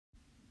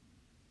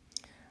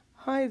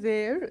Hi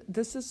there,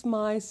 this is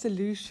my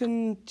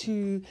solution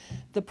to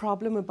the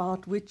problem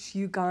about which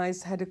you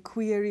guys had a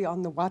query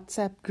on the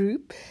WhatsApp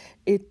group.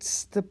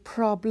 It's the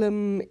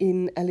problem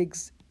in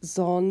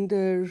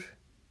Anexander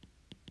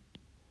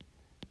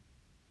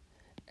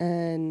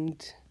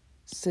and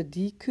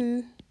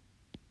Sadiku,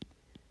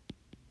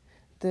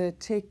 the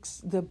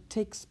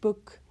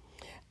textbook,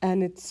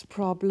 and it's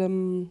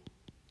problem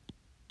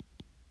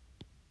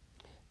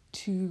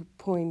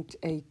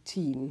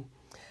 2.18.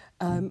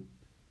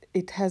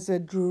 It has a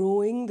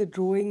drawing. The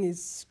drawing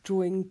is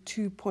drawing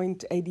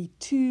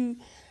 2.82,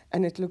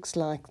 and it looks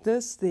like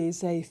this.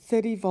 There's a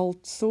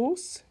 30-volt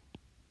source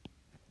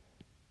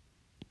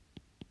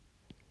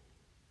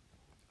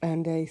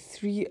and a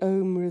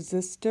 3-ohm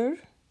resistor.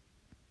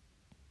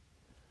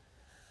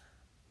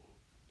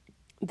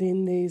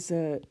 Then there's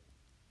a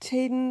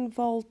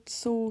 10-volt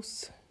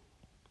source,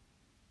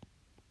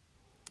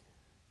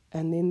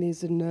 and then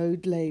there's a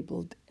node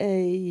labeled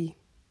A,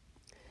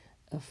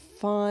 a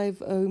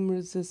 5-ohm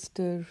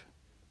resistor,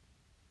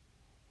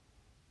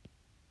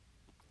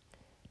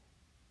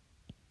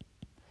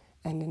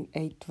 and an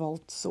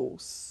 8-volt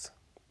source.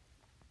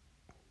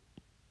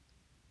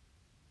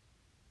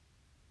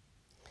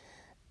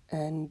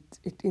 And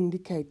it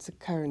indicates a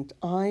current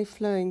I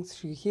flowing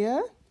through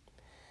here.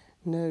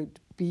 Node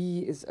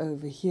B is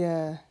over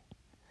here,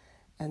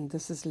 and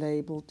this is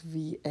labeled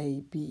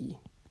VAB.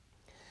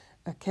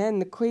 Okay,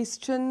 and the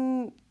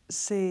question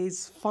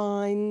says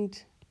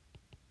find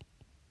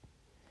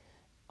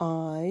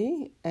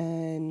I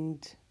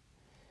and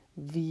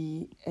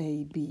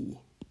VAB.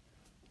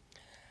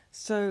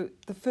 So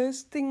the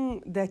first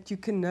thing that you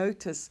can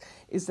notice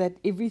is that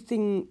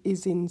everything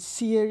is in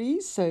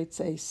series, so it's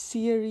a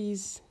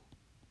series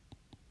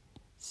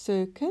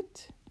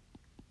circuit,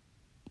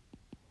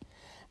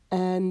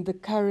 and the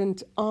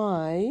current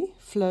I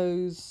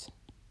flows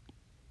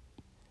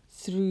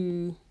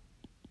through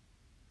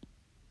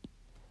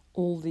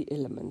all the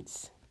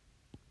elements.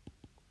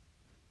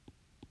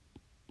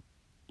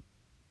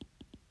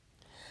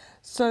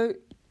 So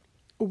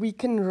we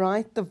can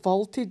write the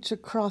voltage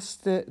across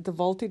the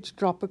voltage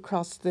drop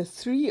across the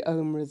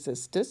 3-ohm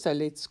resistor. So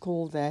let's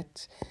call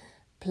that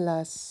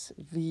plus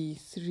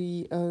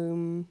V3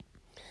 ohm,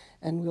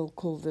 and we'll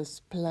call this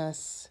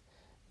plus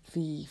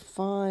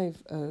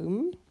V5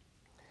 ohm.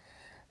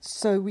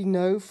 So we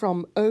know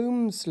from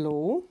Ohm's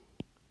law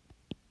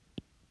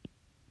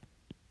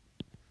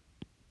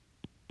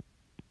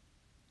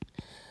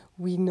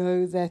we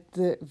know that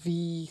the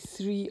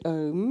V3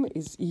 ohm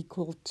is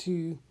equal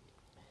to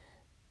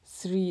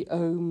 3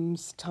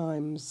 ohms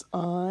times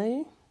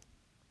I,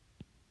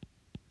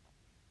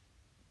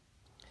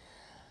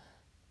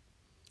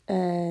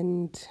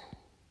 and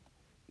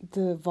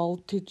the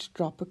voltage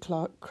drop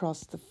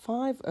across the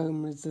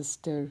 5-ohm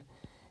resistor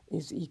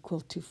is equal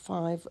to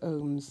 5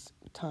 ohms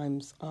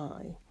times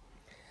I.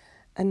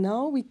 And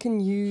now we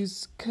can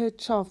use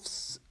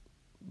Kirchhoff's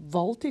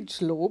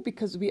voltage law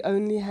because we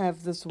only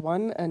have this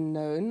one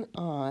unknown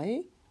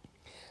I,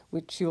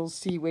 which you'll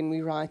see when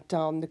we write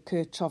down the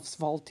Kirchhoff's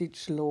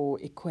voltage law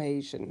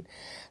equation.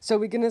 So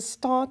we're going to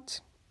start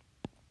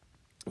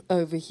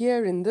over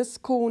here in this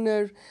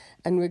corner,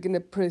 and we're going to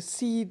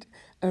proceed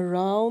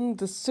around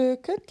the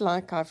circuit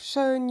like I've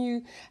shown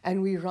you,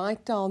 and we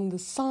write down the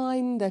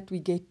sign that we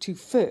get to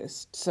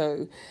first.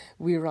 So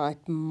we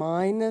write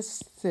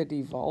minus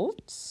 30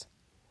 volts.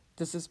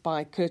 This is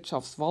by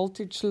Kirchhoff's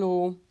voltage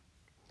law.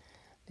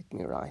 Let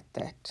me write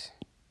that.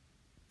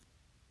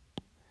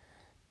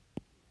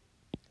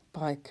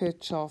 By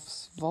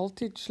Kirchhoff's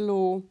voltage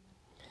law,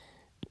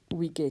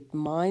 we get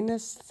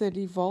minus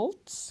 30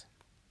 volts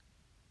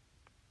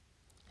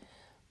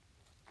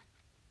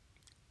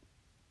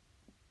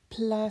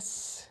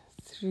plus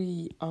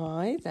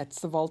 3I, that's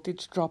the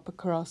voltage drop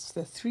across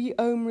the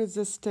 3-ohm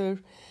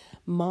resistor,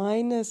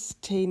 minus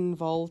 10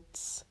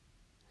 volts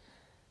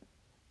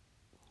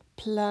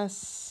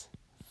plus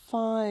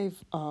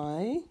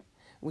 5I,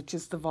 which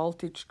is the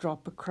voltage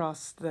drop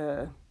across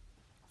the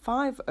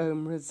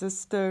 5-ohm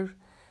resistor,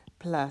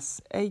 plus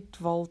 8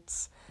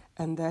 volts,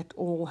 and that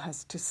all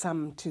has to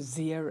sum to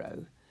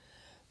 0.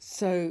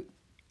 So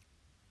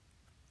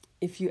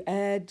if you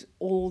add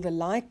all the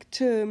like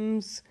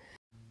terms,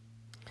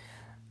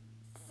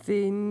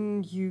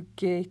 then you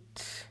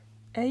get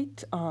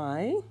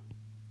 8I,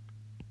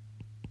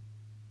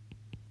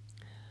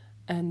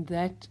 and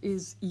that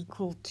is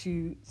equal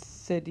to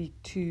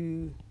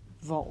 32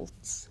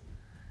 volts.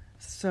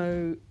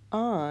 So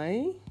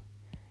I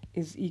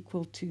is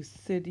equal to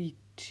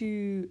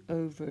 32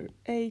 over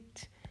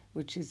 8,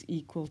 which is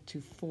equal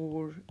to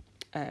 4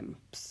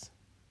 amps.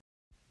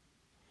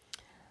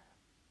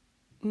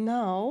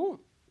 Now,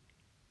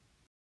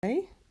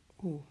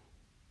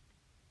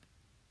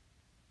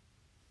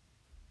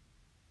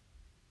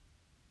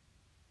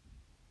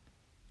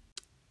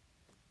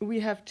 we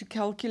have to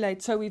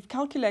calculate. So we've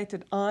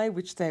calculated I,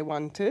 which they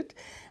wanted,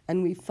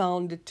 and we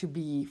found it to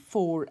be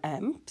 4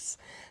 amps.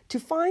 To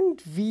find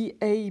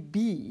VAB,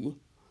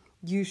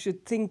 you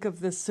should think of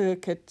the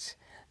circuit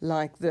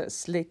like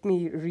this. Let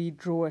me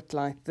redraw it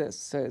like this.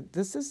 So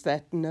this is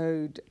that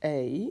node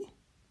A.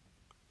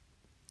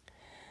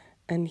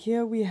 And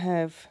here we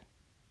have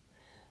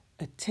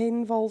a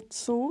 10-volt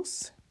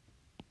source.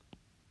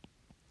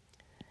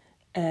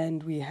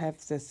 And we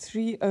have the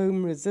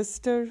 3-ohm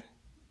resistor.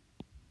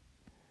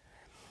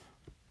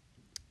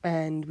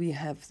 And we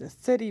have the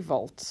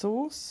 30-volt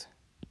source.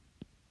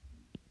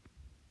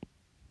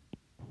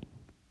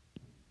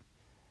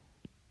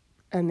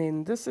 And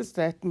then this is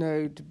that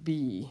node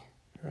B,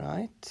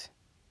 right?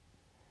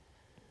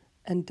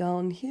 And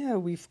down here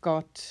we've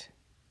got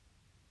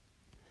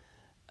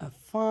a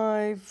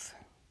 5-ohm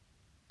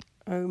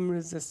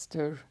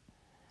resistor,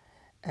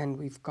 and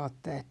we've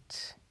got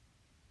that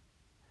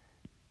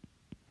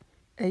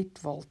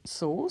 8-volt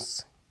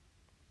source.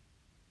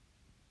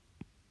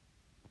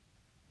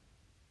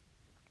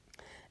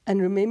 And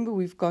remember,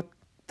 we've got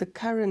the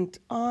current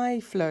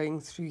I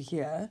flowing through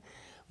here,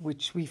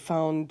 which we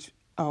found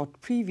out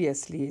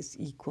previously is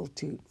equal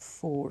to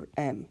 4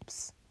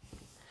 amps.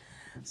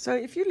 So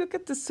if you look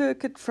at the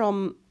circuit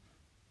from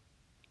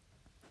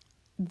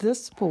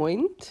this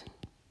point,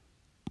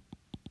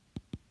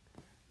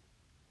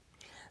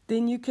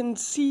 then you can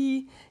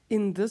see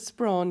in this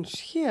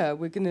branch here,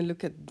 we're going to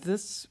look at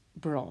this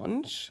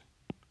branch,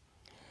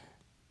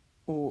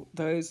 or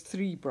those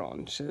 3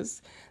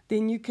 branches,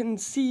 then you can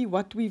see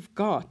what we've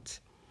got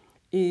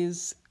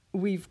is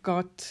we've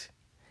got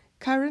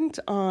current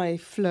I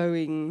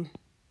flowing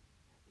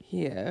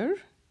here.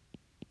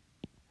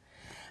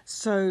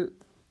 So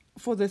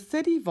for the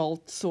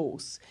 30-volt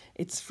source,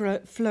 it's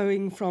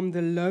flowing from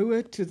the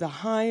lower to the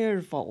higher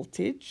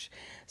voltage.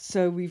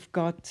 So we've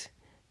got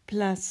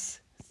plus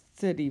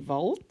 30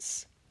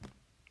 volts.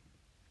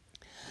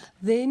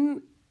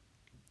 Then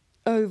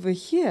over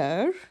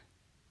here,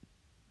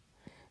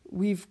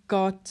 we've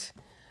got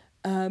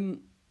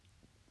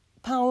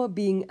power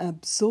being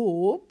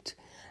absorbed,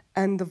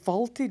 and the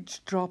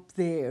voltage drop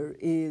there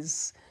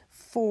is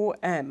 4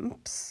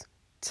 amps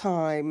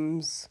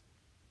times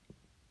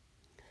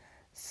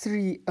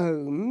 3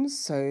 ohms,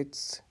 so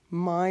it's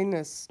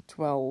minus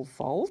 12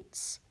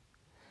 volts.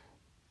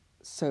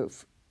 So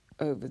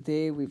over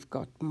there we've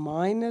got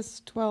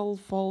minus 12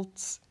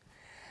 volts.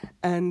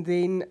 And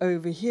then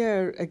over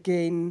here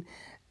again,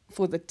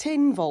 for the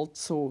 10-volt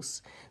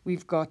source,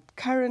 we've got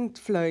current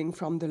flowing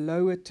from the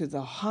lower to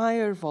the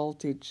higher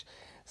voltage,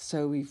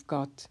 so we've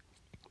got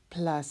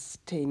plus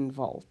 10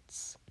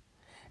 volts.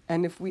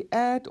 And if we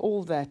add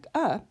all that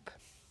up,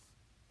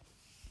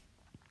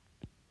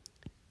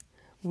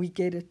 we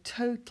get a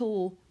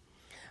total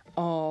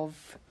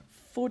of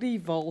 40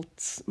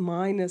 volts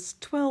minus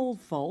 12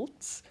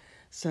 volts,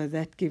 so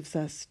that gives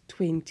us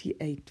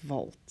 28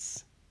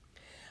 volts.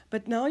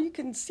 But now you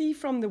can see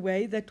from the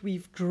way that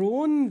we've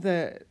drawn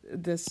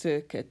the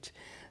circuit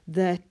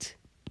that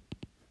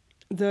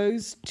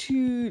those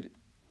 2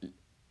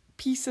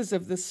 pieces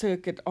of the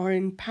circuit are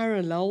in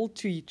parallel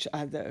to each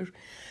other.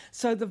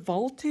 So the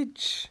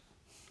voltage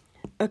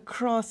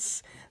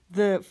across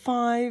the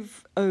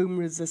 5-ohm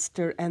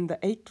resistor and the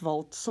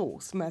 8-volt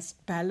source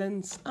must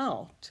balance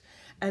out.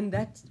 And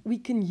that we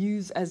can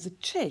use as a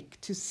check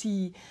to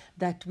see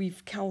that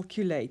we've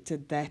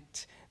calculated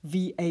that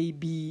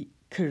VAB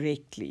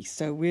correctly.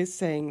 So we're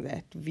saying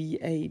that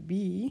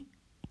VAB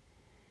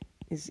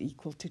is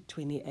equal to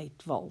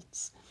 28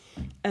 volts.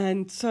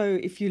 And so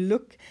if you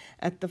look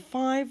at the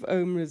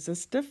 5-ohm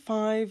resistor,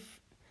 5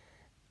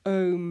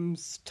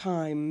 ohms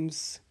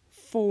times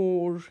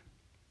 4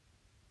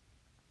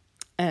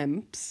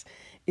 amps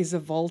is a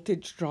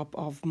voltage drop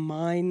of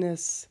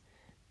minus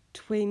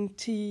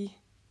 20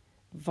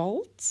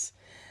 volts.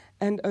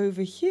 And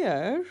over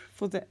here,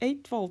 for the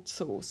 8-volt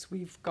source,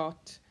 we've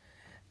got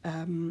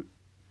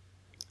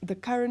the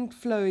current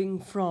flowing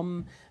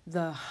from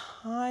the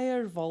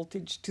higher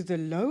voltage to the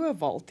lower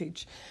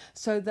voltage.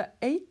 So the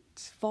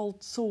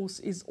 8-volt source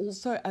is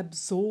also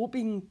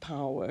absorbing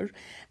power,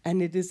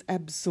 and it is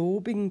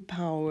absorbing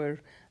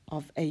power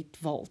of 8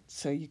 volts.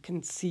 So you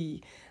can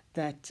see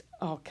that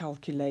our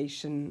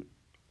calculation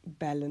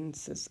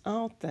balances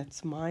out.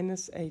 That's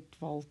minus 8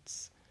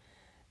 volts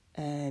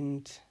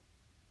and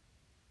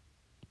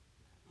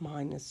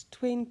minus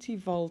 20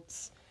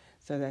 volts.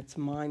 So that's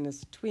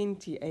minus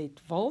 28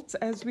 volts,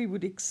 as we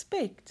would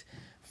expect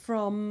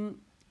from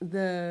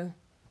the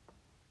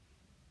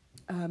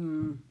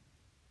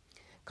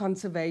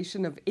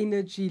conservation of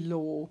energy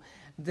law.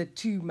 The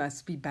 2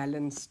 must be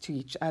balanced to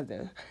each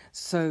other.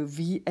 So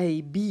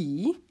VAB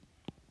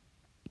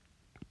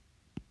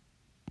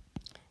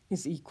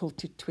is equal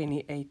to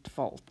 28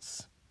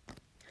 volts.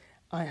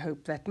 I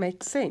hope that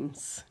makes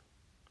sense.